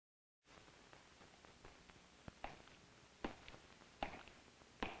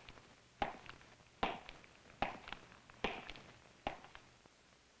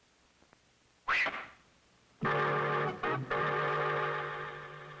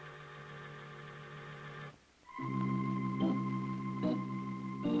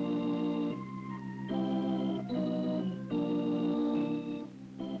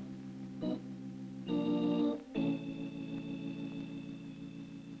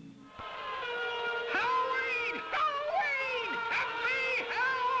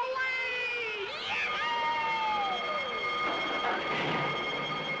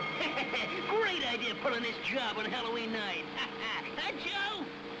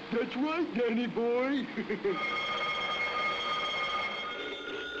That's right, Danny boy.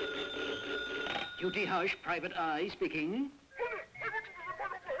 Duty Hush, Private Eye speaking.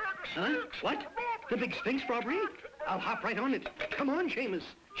 Huh? What? The big Sphinx robbery? I'll hop right on it. Come on, Shamus.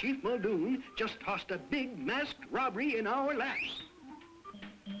 Chief Muldoon just tossed a big masked robbery in our laps.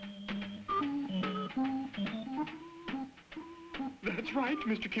 That's right,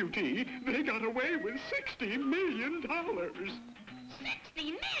 Mr. QT. They got away with $60 million. $60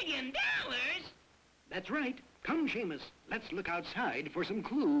 million? That's right. Come, Shamus. Let's look outside for some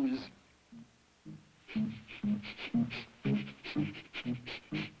clues.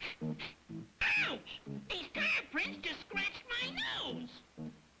 Ouch! These tire prints just scratched my nose.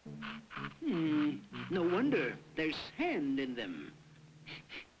 No wonder. There's sand in them.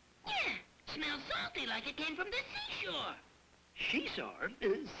 Yeah, smells salty like it came from the seashore. Seashore?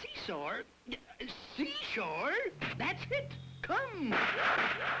 Seashore? Seashore? That's it. Come.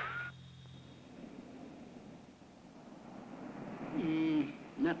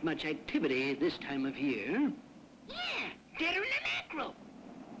 Not much activity this time of year. Yeah, deader than a mackerel.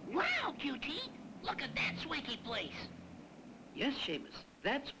 Wow, QT, look at that swanky place. Yes, Shamus.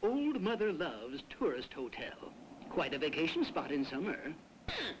 That's Old Mother Love's tourist hotel. Quite a vacation spot in summer.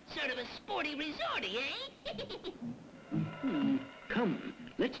 Sort of a sporty resorty, eh? Come,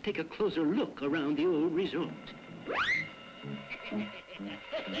 let's take a closer look around the old resort.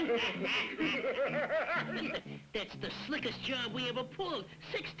 That's the slickest job we ever pulled.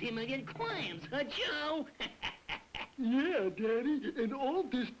 60 million clams, huh, Joe? Yeah, Daddy, and all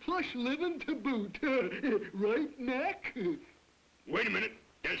this plush living to boot. Right, Mac? Wait a minute.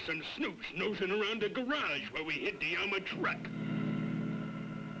 There's some snoops nosing around the garage where we hid the armored truck.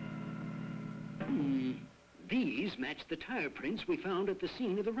 These match the tire prints we found at the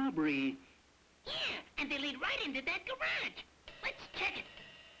scene of the robbery. Yeah, and they lead right into that garage. Let's check it.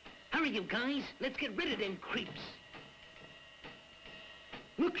 Hurry, you guys. Let's get rid of them creeps.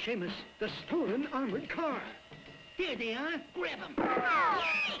 Look, Shamus, the stolen armored car. Here they are. Grab them.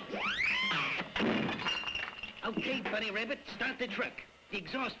 Okay, Bunny Rabbit, start the truck. The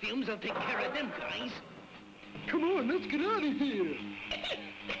exhaust fumes will take care of them guys. Come on, let's get out of here.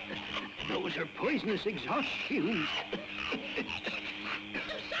 Those are poisonous exhaust fumes. Do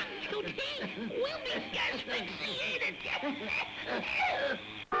something, QT. We'll be asphyxiated.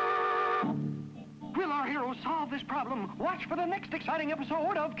 Will our heroes solve this problem? Watch for the next exciting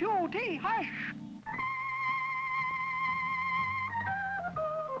episode of QT Hush!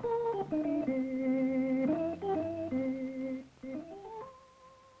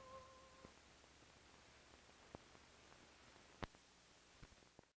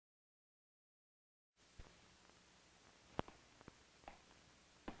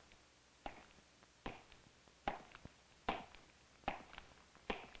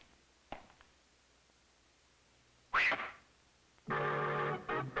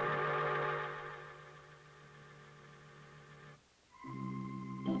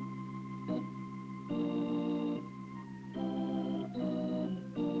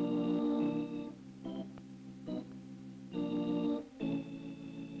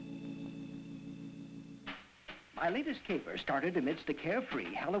 My latest caper started amidst a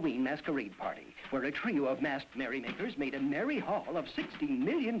carefree Halloween masquerade party, where a trio of masked merrymakers made a merry haul of $60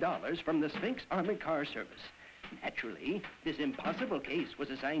 million from the Sphinx Armored Car Service. Naturally, this impossible case was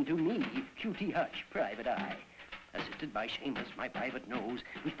assigned to me, QT Hush, Private Eye. Assisted by Shamus, my private nose,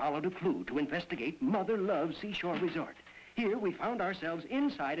 we followed a clue to investigate Mother Love's Seashore Resort. Here we found ourselves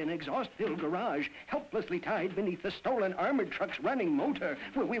inside an exhaust-filled garage, helplessly tied beneath the stolen armored truck's running motor,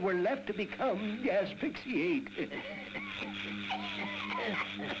 where we were left to become asphyxiate.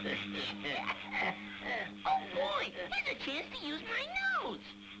 Oh, boy, here's a chance to use my nose.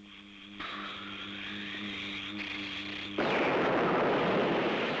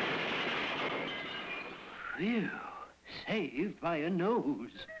 Phew, saved by a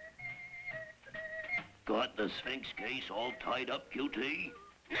nose. Got the Sphinx case all tied up, QT?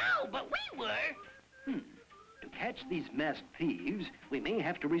 No, but we were. To catch these masked thieves, we may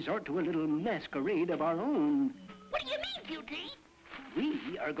have to resort to a little masquerade of our own. What do you mean, QT?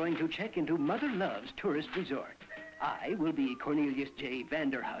 We are going to check into Mother Love's tourist resort. I will be Cornelius J.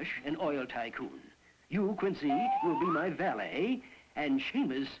 Vanderhush, an oil tycoon. You, Quincy, will be my valet, and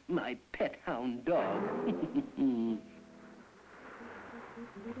Shamus, my pet hound dog.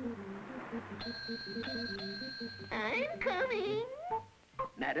 I'm coming.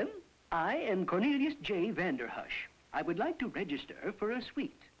 Madam, I am Cornelius J. Vanderhush. I would like to register for a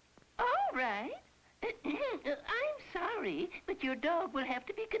suite. All right. I'm sorry, but your dog will have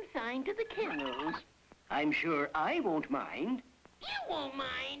to be consigned to the kennels. I'm sure I won't mind. You won't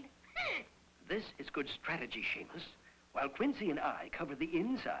mind. This is good strategy, Shamus. While Quincy and I cover the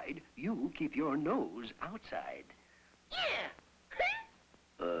inside, you keep your nose outside. Yeah.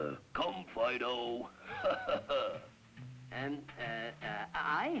 Come, Fido. And,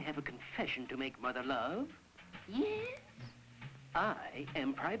 I have a confession to make, Mother Love. Yes? I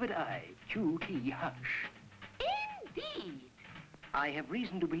am Private Eye, Q.T. Hush. Indeed. I have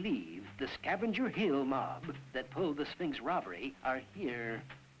reason to believe the Scavenger Hill mob that pulled the Sphinx robbery are here.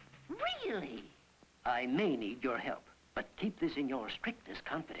 Really? I may need your help, but keep this in your strictest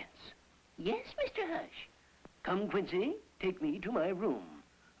confidence. Yes, Mr. Hush. Come, Quincy, take me to my room.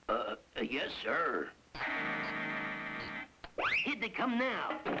 Yes, sir. Here they come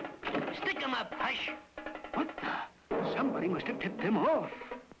now. Stick 'em up, Hush. What the? Somebody must have tipped them off.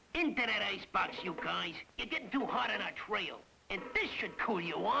 Into that icebox, you guys. You're getting too hot on our trail. And this should cool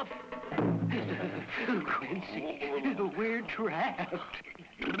you off. Quincy, we're trapped.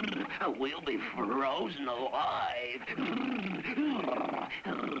 We'll be frozen alive.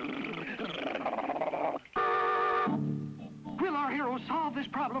 Will our heroes solve this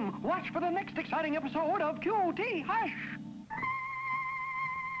problem? Watch for the next exciting episode of QT Hush.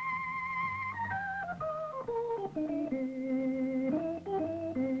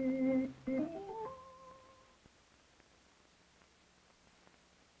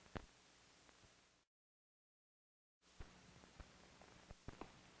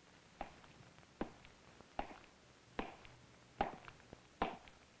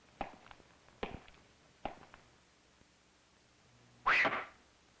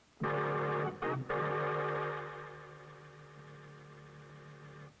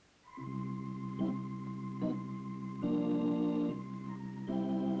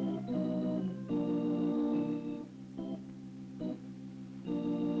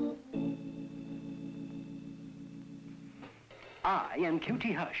 I am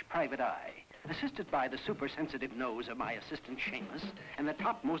QT Hush, Private Eye. Assisted by the super-sensitive nose of my assistant Shamus and the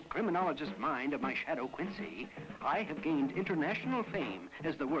topmost criminologist mind of my shadow Quincy, I have gained international fame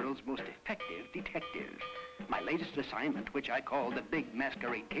as the world's most effective detective. My latest assignment, which I call the Big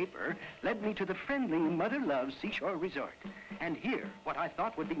Masquerade Caper, led me to the friendly Mother Love Seashore Resort. And here, what I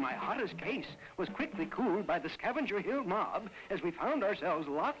thought would be my hottest case was quickly cooled by the Scavenger Hill mob as we found ourselves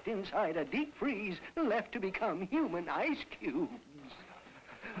locked inside a deep freeze left to become human ice cubes.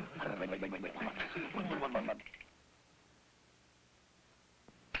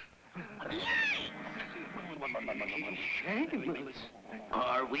 Shamus.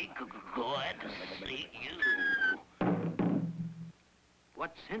 Are we glad to see you?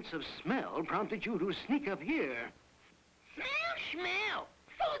 What sense of smell prompted you to sneak up here? Smell.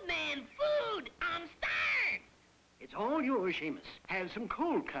 Food, man, food. I'm starved. It's all yours, Shamus. Have some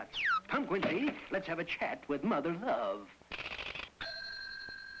cold cuts. Come, Quincy, let's have a chat with Mother Love.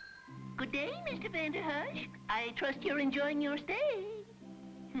 Good day, Mr. Vanderhush. I trust you're enjoying your stay.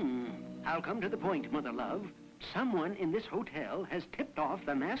 I'll come to the point, Mother Love. Someone in this hotel has tipped off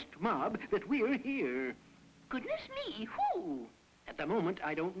the masked mob that we're here. Goodness me, who? At the moment,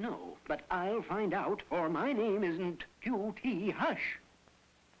 I don't know, but I'll find out, or my name isn't QT Hush.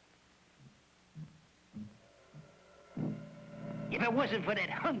 If it wasn't for that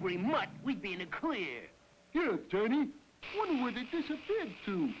hungry mutt, we'd be in the clear. Yeah, Danny. Wonder where they disappeared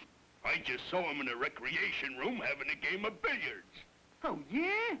to. I just saw him in the recreation room having a game of billiards. Oh,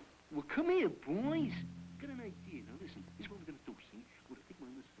 yeah? Well, come here, boys. Got an idea. Now, listen. This is what we're going to do, see? We're going to take my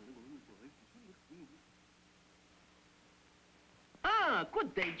list fella, we're going to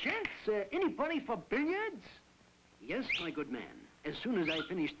good day, gents. Anybody for billiards? Yes, my good man. As soon as I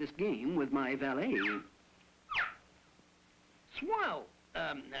finish this game with my valet. Swell.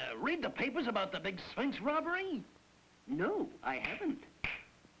 Read the papers about the big Sphinx robbery? No, I haven't.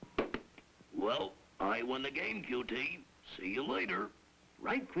 Well, I won the game, QT. See you later.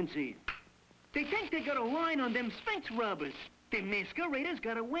 Right, Quincy. They think they got a line on them Sphinx robbers. The masqueraders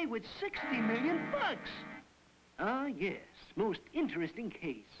got away with $60 million. Ah, yes. Most interesting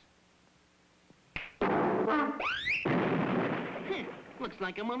case. Looks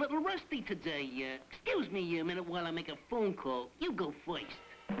like I'm a little rusty today. Excuse me a minute while I make a phone call. You go first.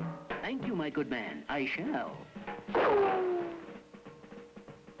 Thank you, my good man. I shall.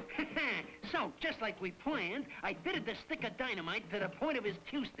 So, just like we planned, I fitted the stick of dynamite to the point of his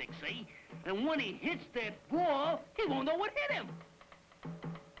cue stick, see? And when he hits that ball, he won't know what hit him.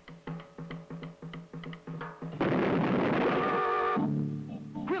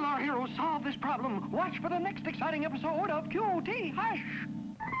 Will our heroes solve this problem? Watch for the next exciting episode of QT Hush!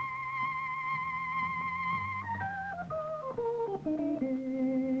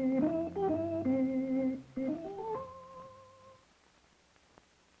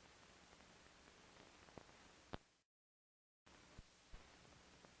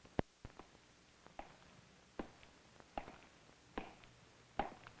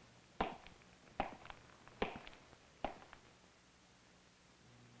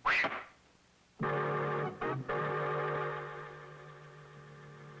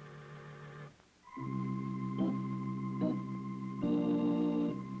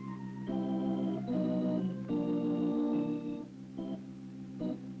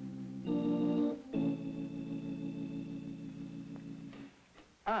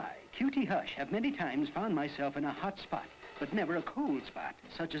 I, Cutie Hush, have many times found myself in a hot spot, but never a cold spot,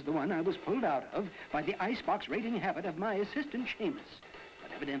 such as the one I was pulled out of by the icebox raiding habit of my assistant, Shamus.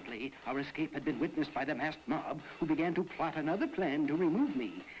 But evidently, our escape had been witnessed by the masked mob, who began to plot another plan to remove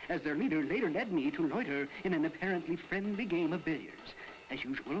me, as their leader later led me to loiter in an apparently friendly game of billiards. As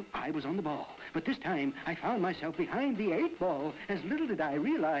usual, I was on the ball, but this time I found myself behind the 8-ball. As little did I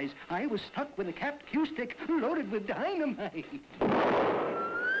realize I was stuck with a capped cue stick loaded with dynamite.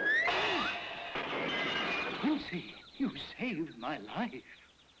 Quincy, you saved my life.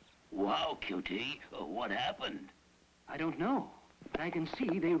 Wow, Cutie. What happened? I don't know, but I can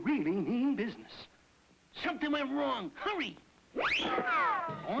see they really mean business. Something went wrong. Hurry!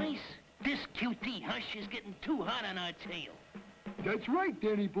 Boys, this Cutie Hush is getting too hot on our tail. That's right,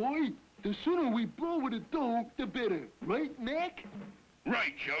 Danny boy. The sooner we blow with the dough, the better. Right, Mac?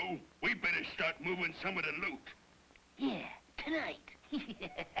 Right, Joe. We better start moving some of the loot. Yeah, tonight.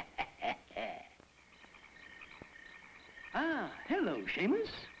 Ah, hello, Shamus.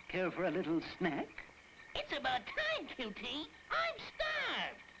 Care for a little snack? It's about time, Cutie. I'm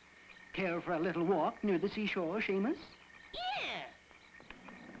starved. Care for a little walk near the seashore, Shamus? Yeah.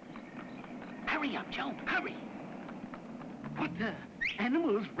 Hurry up, Joe. Hurry. What the?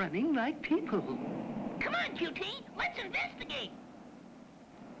 Animals running like people. Come on, Cutie. Let's investigate.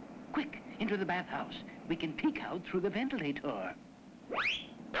 Quick, into the bathhouse. We can peek out through the ventilator.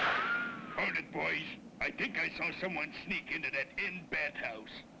 Hold it, boys. I think I saw someone sneak into that inn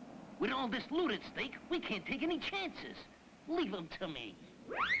bathhouse. With all this loot at stake, we can't take any chances. Leave them to me.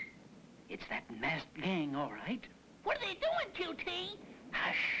 It's that masked gang, all right. What are they doing, Cutie?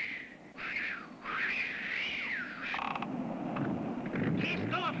 Hush.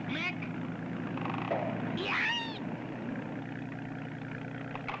 Cast off, Mac. Yay!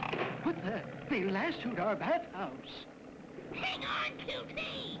 What the? They lassoed our bathhouse. Hang on,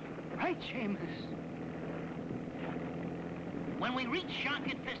 Cutie. Right, Shamus. When we reach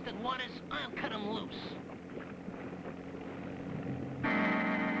shark-infested waters, I'll cut them loose.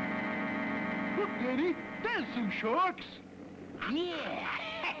 Look, Danny, there's some sharks. Yeah.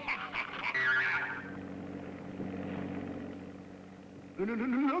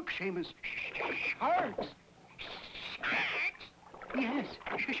 Look, Shamus. Sharks. Sharks? Yes,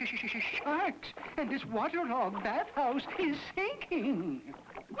 sharks. And this waterlogged bathhouse is sinking.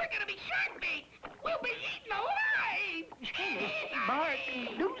 We're gonna be shark bait. We'll be eaten alive. Shamus, Bart,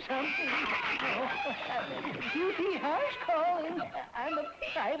 do something. Cutie Hush calling. I'm a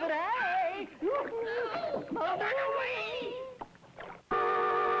private eye. Run away.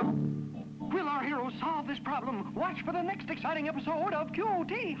 Will our heroes solve this problem? Watch for the next exciting episode of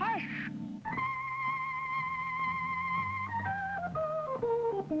Cutie Hush.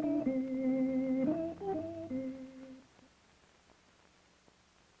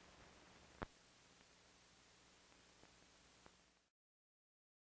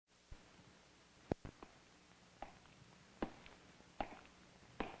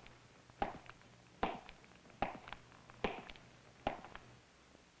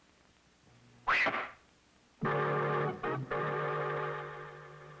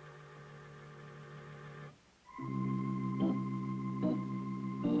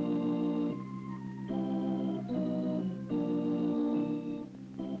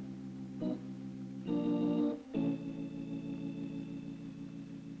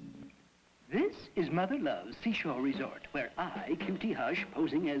 This is Mother Love's Seashore Resort, where I, Cutie Hush,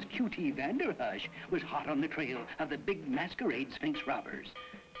 posing as Cutie Vanderhush, was hot on the trail of the Big Masquerade Sphinx robbers.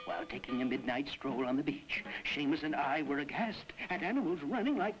 While taking a midnight stroll on the beach, Shamus and I were aghast at animals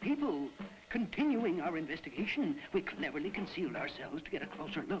running like people. Continuing our investigation, we cleverly concealed ourselves to get a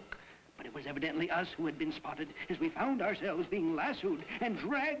closer look. But it was evidently us who had been spotted, as we found ourselves being lassoed and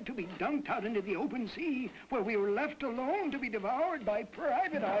dragged to be dunked out into the open sea, where we were left alone to be devoured by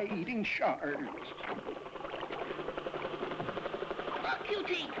private eye-eating sharks. Look,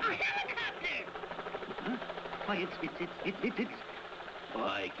 Cutie, a helicopter. Huh? Why, it's...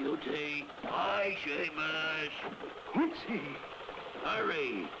 Bye, Cutie. Bye, Shamus. Quincy.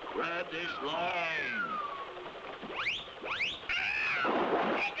 Hurry, grab this line.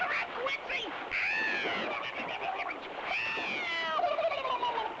 Take her up, Quincy! Take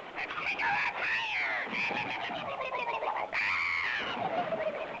her up higher!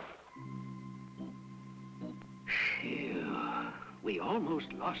 Phew. We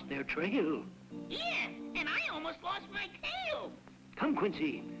almost lost their trail. Yeah, and I almost lost my tail. Come,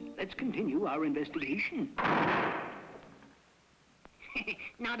 Quincy. Let's continue our investigation.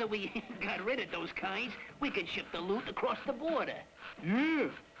 Now that we got rid of those guys, we can ship the loot across the border. Yeah,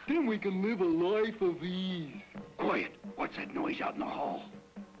 then we can live a life of ease. Quiet. What's that noise out in the hall?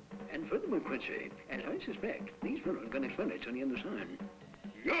 And furthermore, Quincy, as I suspect, these fellows got explanations on the other side.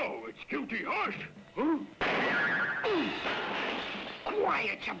 Yo, it's Cutie Hush. Huh?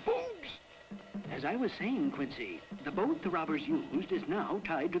 Quiet, you boobs! As I was saying, Quincy, the boat the robbers used is now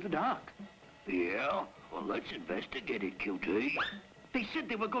tied to the dock. Yeah? Well, let's investigate it, Cutie. They said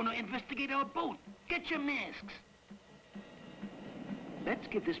they were going to investigate our boat. Get your masks. Let's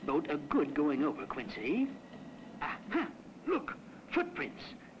give this boat a good going over, Quincy. Aha! Look, footprints,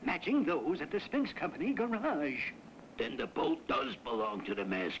 matching those at the Sphinx Company garage. Then the boat does belong to the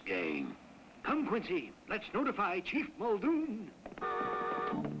masked gang. Come, Quincy, let's notify Chief Muldoon.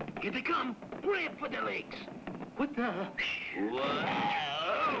 Here they come. Grab for the legs. What the?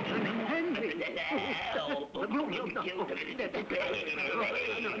 Wow! Henry!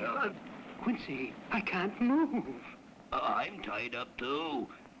 Quincy, I can't move. I'm tied up, too.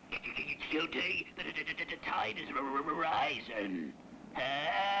 Cutie, the tide is rising.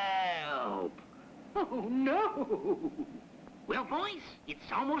 Help! Oh, no! Well, boys,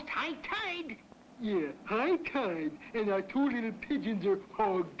 it's almost high tide. Yeah, high tide, and our two little pigeons are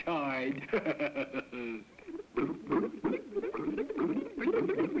hog-tied.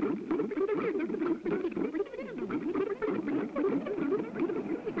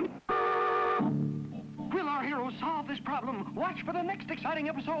 Will our heroes solve this problem? Watch for the next exciting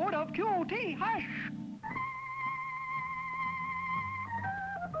episode of QT Hush!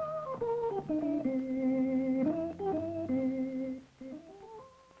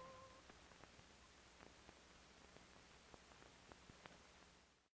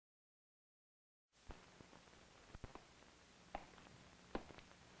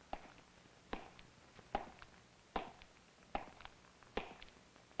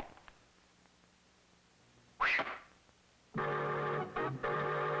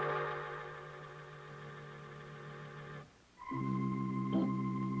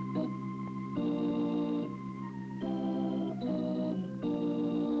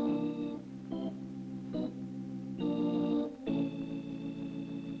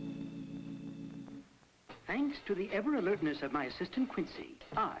 Thanks to the ever-alertness of my assistant Quincy,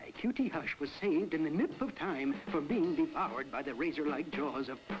 I, Cutie Hush, was saved in the nip of time from being devoured by the razor-like jaws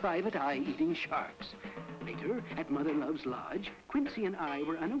of private eye-eating sharks. Later, at Mother Love's lodge, Quincy and I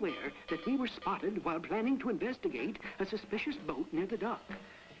were unaware that we were spotted while planning to investigate a suspicious boat near the dock.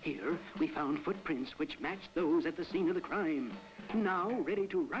 Here, we found footprints which matched those at the scene of the crime. Now, ready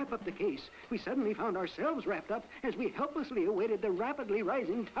to wrap up the case, we suddenly found ourselves wrapped up as we helplessly awaited the rapidly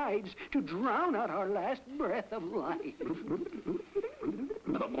rising tides to drown out our last breath of life. Huh?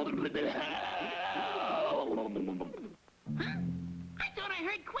 I thought I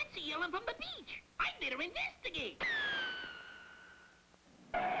heard Quincy yelling from the beach. I'd better investigate.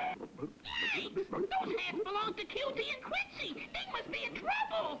 Yikes! Those hats belong to Cutie and Quincy. They must be in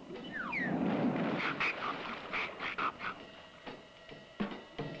trouble.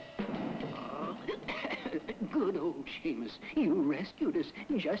 Good old Shamus, you rescued us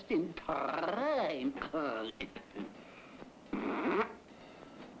just in time.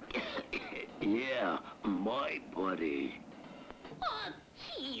 Yeah, my buddy. Oh,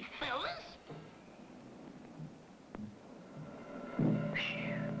 gee, fellas.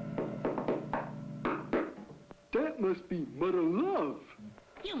 That must be Mother Love.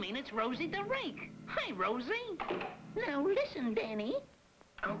 You mean it's Rosie the Rake. Hi, Rosie. Now listen, Danny.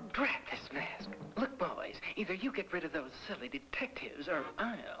 Oh, drat this mask. Look, boys, either you get rid of those silly detectives or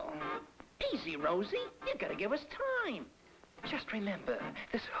I'll... Easy, Rosie. You gotta give us time. Just remember,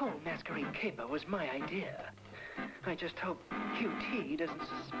 this whole masquerade caper was my idea. I just hope QT doesn't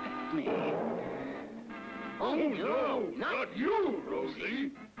suspect me. Oh, no, not you,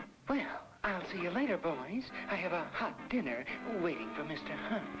 Rosie. Well, I'll see you later, boys. I have a hot dinner waiting for Mr.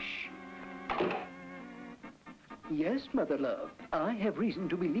 Hush. Yes, Mother Love. I have reason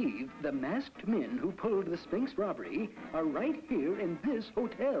to believe the masked men who pulled the Sphinx robbery are right here in this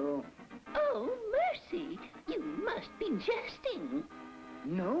hotel. Oh, mercy. You must be jesting.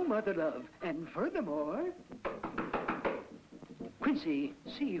 No, Mother Love. And furthermore... Quincy,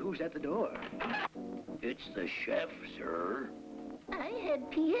 see who's at the door. It's the chef, sir. I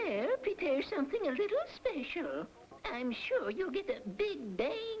had Pierre prepare something a little special. I'm sure you'll get a big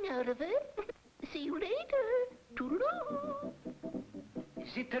bang out of it. See you later. Toodaloo.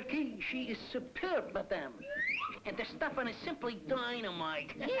 The turkey, she is superb, madame. And the stuffing is simply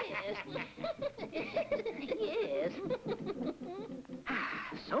dynamite. Yes. Yes.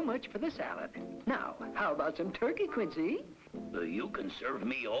 So much for the salad. Now, how about some turkey, Quincy? You can serve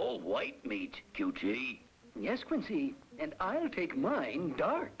me all white meat, QT. Yes, Quincy, and I'll take mine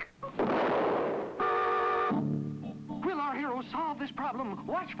dark. Will our heroes solve this problem?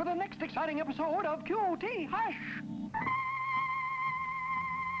 Watch for the next exciting episode of QT Hush!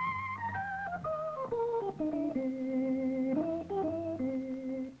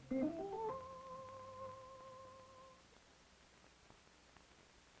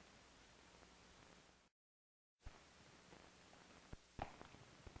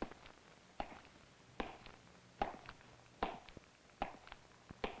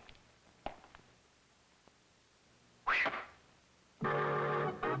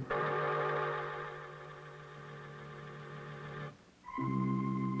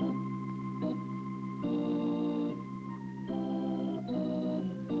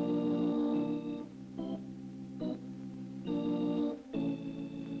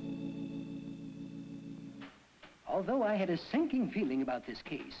 Although I had a sinking feeling about this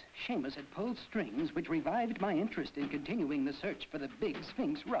case, Shamus had pulled strings which revived my interest in continuing the search for the big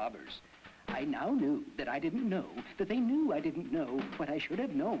Sphinx robbers. I now knew that I didn't know, that they knew I didn't know what I should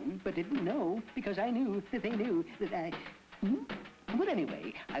have known, but didn't know because I knew that they knew that I... But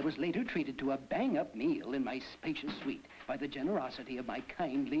anyway, I was later treated to a bang-up meal in my spacious suite by the generosity of my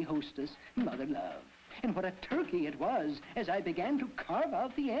kindly hostess, Mother Love. And what a turkey it was as I began to carve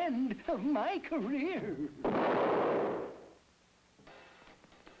out the end of my career.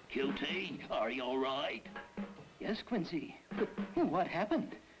 QT, are you all right? Yes, Quincy. But what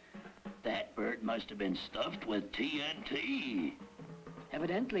happened? That bird must have been stuffed with TNT.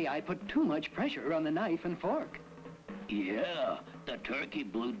 Evidently, I put too much pressure on the knife and fork. Yeah, the turkey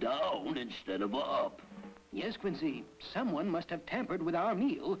blew down instead of up. Yes, Quincy. Someone must have tampered with our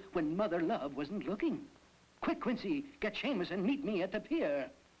meal when Mother Love wasn't looking. Quick, Quincy, get Shamus and meet me at the pier.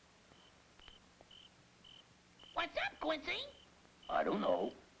 What's up, Quincy? I don't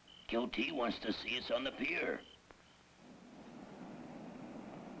know. QT wants to see us on the pier.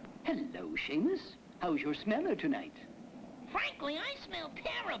 Hello, Shamus. How's your smeller tonight? Frankly, I smell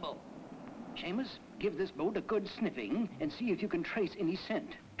terrible. Shamus, give this boat a good sniffing and see if you can trace any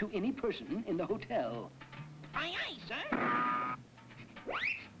scent to any person in the hotel. Aye, aye, sir.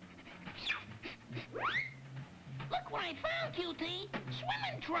 Look what I found, QT.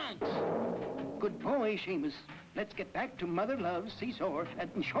 Swimming trunks. Good boy, Shamus. Let's get back to Mother Love's seashore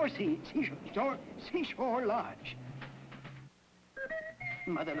lodge.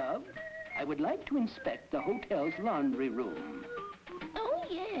 Mother Love, I would like to inspect the hotel's laundry room. Oh,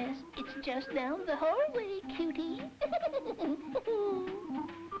 yes. It's just down the hallway, cutie.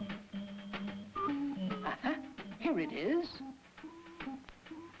 Here it is.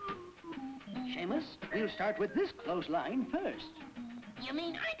 Shamus, we'll start with this clothesline first. You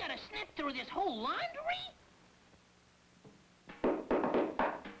mean I gotta sniff through this whole laundry?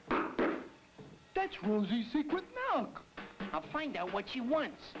 That's Rosie's secret knock. I'll find out what she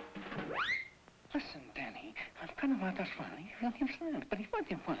wants. Listen, Danny, I've got about this one. But what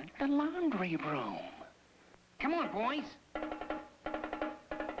you want? The laundry room. Come on, boys.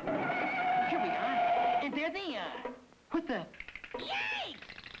 Here we are. And there they are. What the? Yay!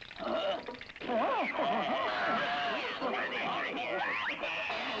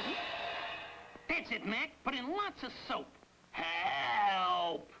 That's it, Mac. Put in lots of soap.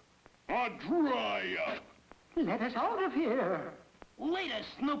 Help! A dry up. Let us out of here. Later,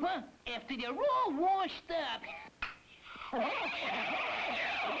 Snooper, after they're all washed up.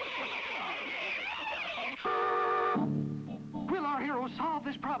 Will our heroes solve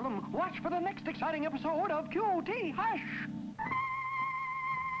this problem? Watch for the next exciting episode of QT Hush!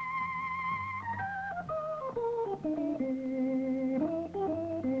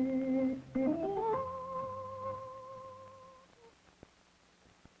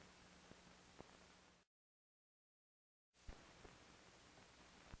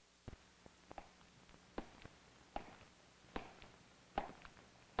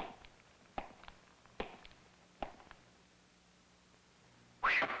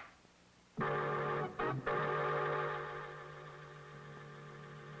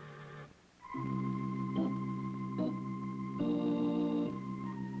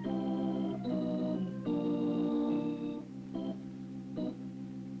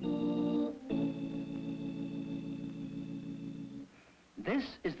 This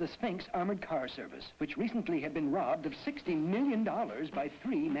is the Sphinx Armored Car Service, which recently had been robbed of $60 million by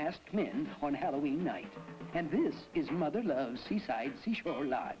 3 masked men on Halloween night. And this is Mother Love's Seaside Seashore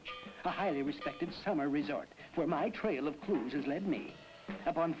Lodge, a highly respected summer resort where my trail of clues has led me.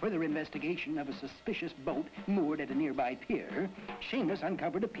 Upon further investigation of a suspicious boat moored at a nearby pier, Shamus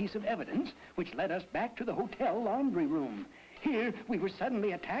uncovered a piece of evidence which led us back to the hotel laundry room. Here, we were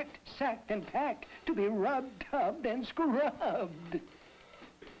suddenly attacked, sacked, and packed to be rubbed, tubbed, and scrubbed.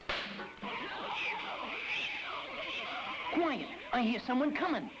 I hear someone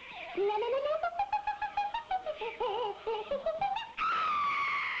coming.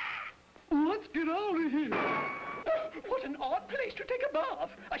 Let's get out of here. What an odd place to take a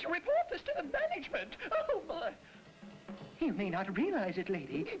bath. I shall report this to the management. Oh, my. You may not realize it,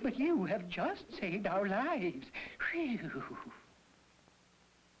 lady, but you have just saved our lives. Phew.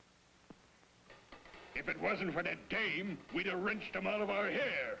 If it wasn't for that dame, we'd have wrenched them out of our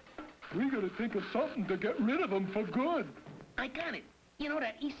hair. We gotta think of something to get rid of them for good. I got it. You know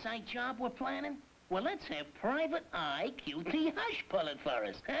that East Side job we're planning? Well, let's have Private Eye QT Hush pull it for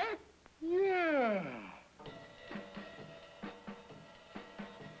us, huh? Yeah.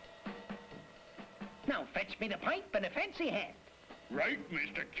 Now fetch me the pipe and the fancy hat. Right,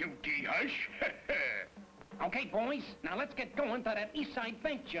 Mr. QT Hush? Okay, boys, now let's get going to that East Side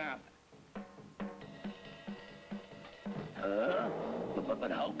bank job.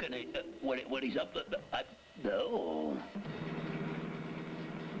 But how can he, when he's up, no.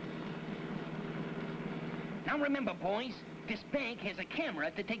 Now remember, boys, this bank has a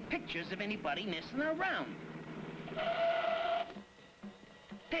camera to take pictures of anybody messing around.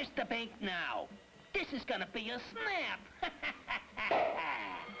 There's the bank now. This is gonna be a snap.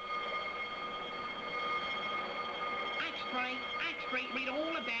 X-ray, read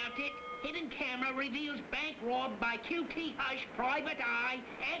all about it. Hidden camera reveals bank robbed by QT Hush, Private Eye,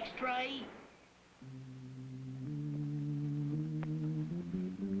 X-ray.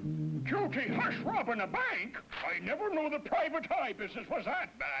 QT Hush robbing a bank? I never knew the private eye business was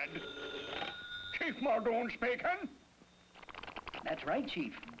that bad. Chief Mardone speaking. That's right,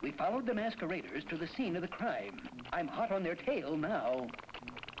 Chief. We followed the masqueraders to the scene of the crime. I'm hot on their tail now.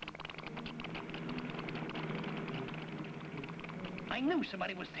 I knew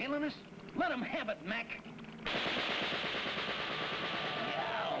somebody was tailing us. Let them have it, Mac.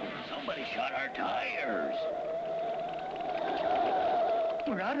 Yow, somebody shot our tires.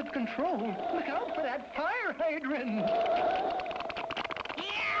 We're out of control. Look out for that fire hydrant.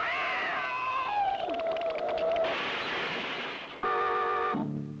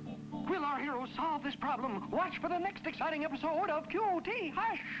 Will our heroes solve this problem? Watch for the next exciting episode of QT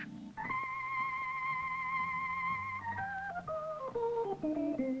Hush.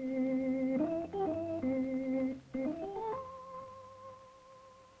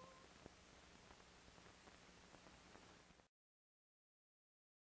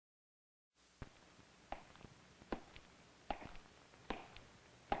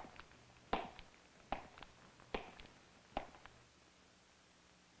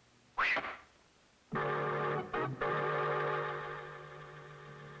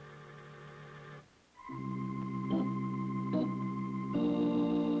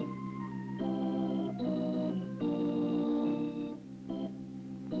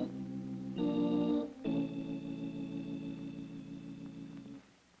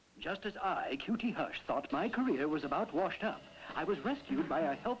 Just as I, QT Hush, thought my career was about washed up, I was rescued by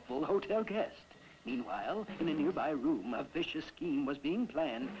a helpful hotel guest. Meanwhile, in a nearby room, a vicious scheme was being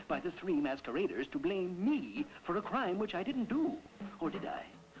planned by the three masqueraders to blame me for a crime which I didn't do. Or did I?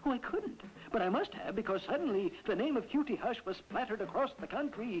 Oh, I couldn't. But I must have, because suddenly the name of QT Hush was splattered across the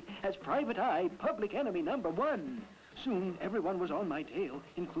country as Private Eye, public enemy #1. Soon, everyone was on my tail,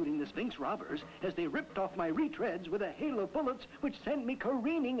 including the Sphinx robbers, as they ripped off my retreads with a hail of bullets which sent me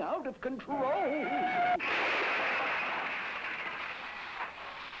careening out of control.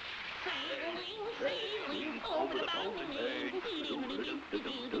 Sailing over the mountain.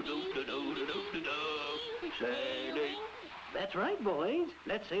 Sailing. That's right, boys.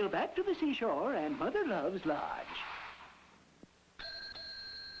 Let's sail back to the seashore and Mother Love's lodge.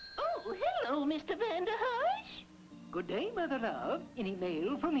 Oh, hello, Mr. Vanderhush. Good day, Mother Love. Any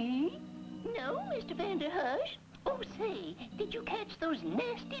mail for me? No, Mr. Vanderhush. Oh, say, did you catch those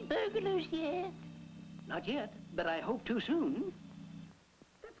nasty burglars yet? Not yet, but I hope to soon.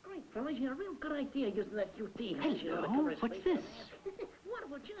 That's great, fellas. You had a real good idea using that QT. Hello, what's this?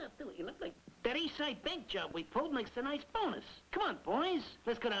 Wonderful job, too. You look like... That East Side bank job we pulled makes a nice bonus. Come on, boys.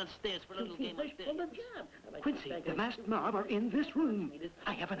 Let's go downstairs for a little game like this. Quincy, the masked mob are in this room.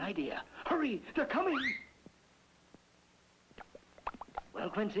 I have an idea. Hurry, they're coming. Well,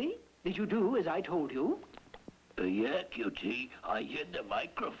 Quincy, did you do as I told you? Yeah, QT. I hid the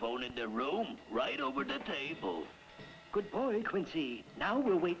microphone in the room, right over the table. Good boy, Quincy. Now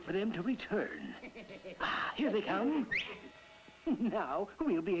we'll wait for them to return. Ah, here they come. Now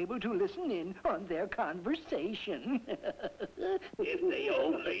we'll be able to listen in on their conversation. If they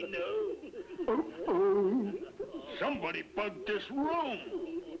only knew. Oh. Somebody bugged this room.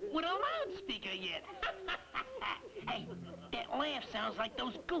 With a loudspeaker yet. Hey, that laugh sounds like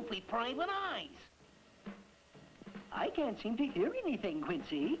those goofy private eyes. I can't seem to hear anything,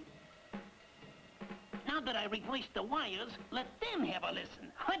 Quincy. Now that I replaced the wires, let them have a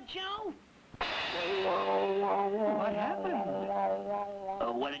listen. Huh, Joe? What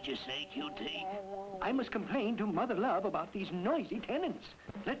happened? What did you say, QT? I must complain to Mother Love about these noisy tenants.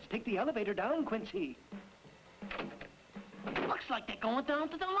 Let's take the elevator down, Quincy. Looks like they're going down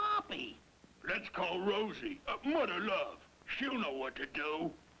to the lobby. Let's call Rosie, Mother Love. She'll know what to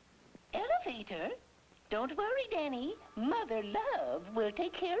do. Elevator? Don't worry, Danny. Mother Love will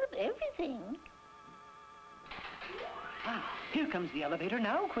take care of everything. Ah, here comes the elevator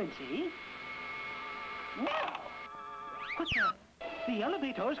now, Quincy. Now! What the? The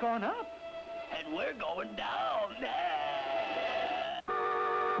elevator's gone up. And we're going down.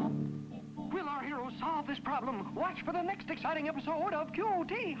 Will our heroes solve this problem? Watch for the next exciting episode of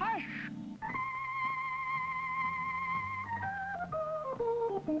QT Hush!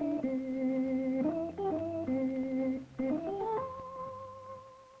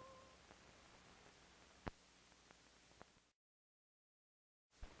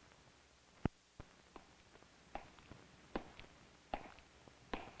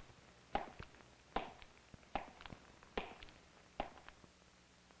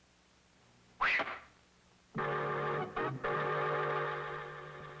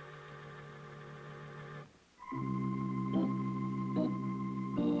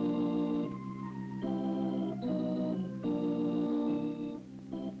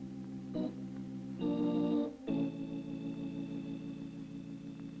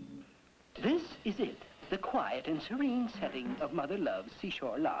 This is it, the quiet and serene setting of Mother Love's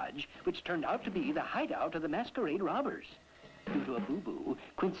Seashore Lodge, which turned out to be the hideout of the masquerade robbers. Due to a boo-boo,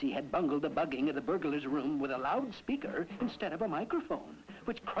 Quincy had bungled the bugging of the burglar's room with a loudspeaker instead of a microphone,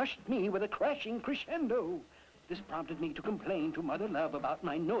 which crushed me with a crashing crescendo. This prompted me to complain to Mother Love about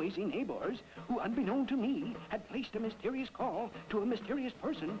my noisy neighbors, who, unbeknown to me, had placed a mysterious call to a mysterious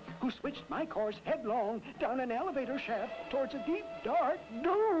person who switched my course headlong down an elevator shaft towards a deep, dark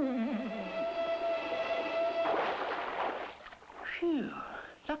doom. Phew.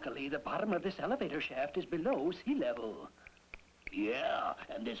 Luckily, the bottom of this elevator shaft is below sea level. Yeah,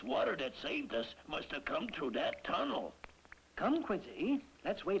 and this water that saved us must have come through that tunnel. Come, Quincy.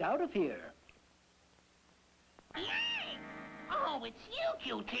 Let's wade out of here. Yay! Oh, it's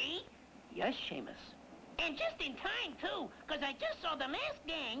you, QT. Yes, Shamus. And just in time, too, because I just saw the masked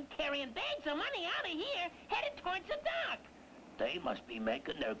gang carrying bags of money out of here, headed towards the dock. They must be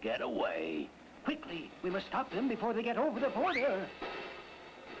making their getaway. Quickly, we must stop them before they get over the border.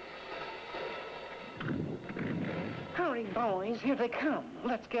 Hurry, boys, here they come.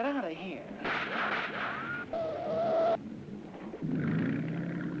 Let's get out of here.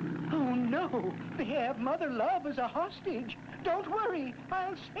 Oh, no. They have Mother Love as a hostage. Don't worry.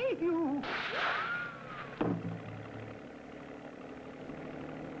 I'll save you.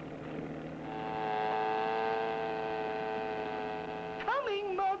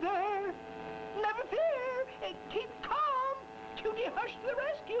 Coming, Mother. Never fear. Keep calm. Cutie, hush to the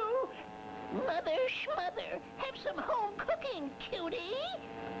rescue. Mother schmother, have some home cooking, cutie.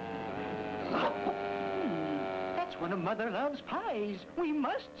 That's one of Mother Love's pies. We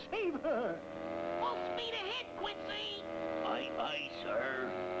must save her. Full speed ahead, Quincy. Aye, aye, sir.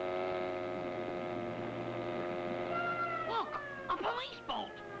 Look, a police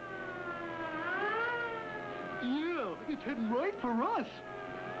boat. Yeah, it's heading right for us.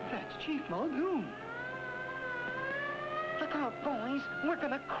 That's Chief Muldoon. Look out, boys. We're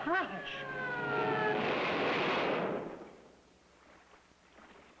gonna crash.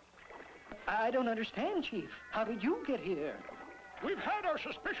 I don't understand, Chief. How did you get here? We've had our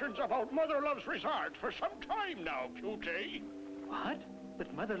suspicions about Mother Love's resort for some time now, QT. What?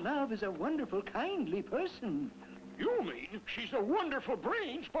 But Mother Love is a wonderful, kindly person. You mean she's the wonderful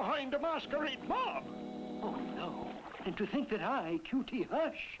brains behind the masquerade mob? Oh, no. And to think that I, QT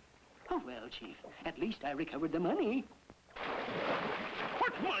Hush. Oh, well, Chief, at least I recovered the money.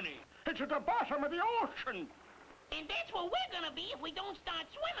 What money? It's at the bottom of the ocean. And that's where we're gonna be if we don't start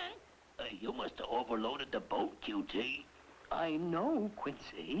swimming. You must have overloaded the boat, QT. I know,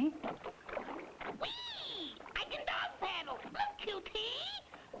 Quincy. Whee! I can dog paddle. Look, QT.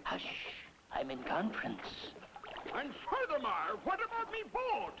 Hush. I'm in conference. And furthermore, what about me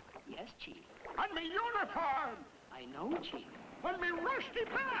boat? Yes, Chief. And me uniform? I know, Chief. And me rusty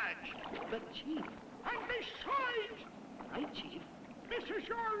badge? But, Chief. And besides, Right, Chief. this is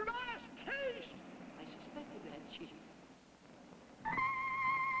your last case. I suspected that, Chief.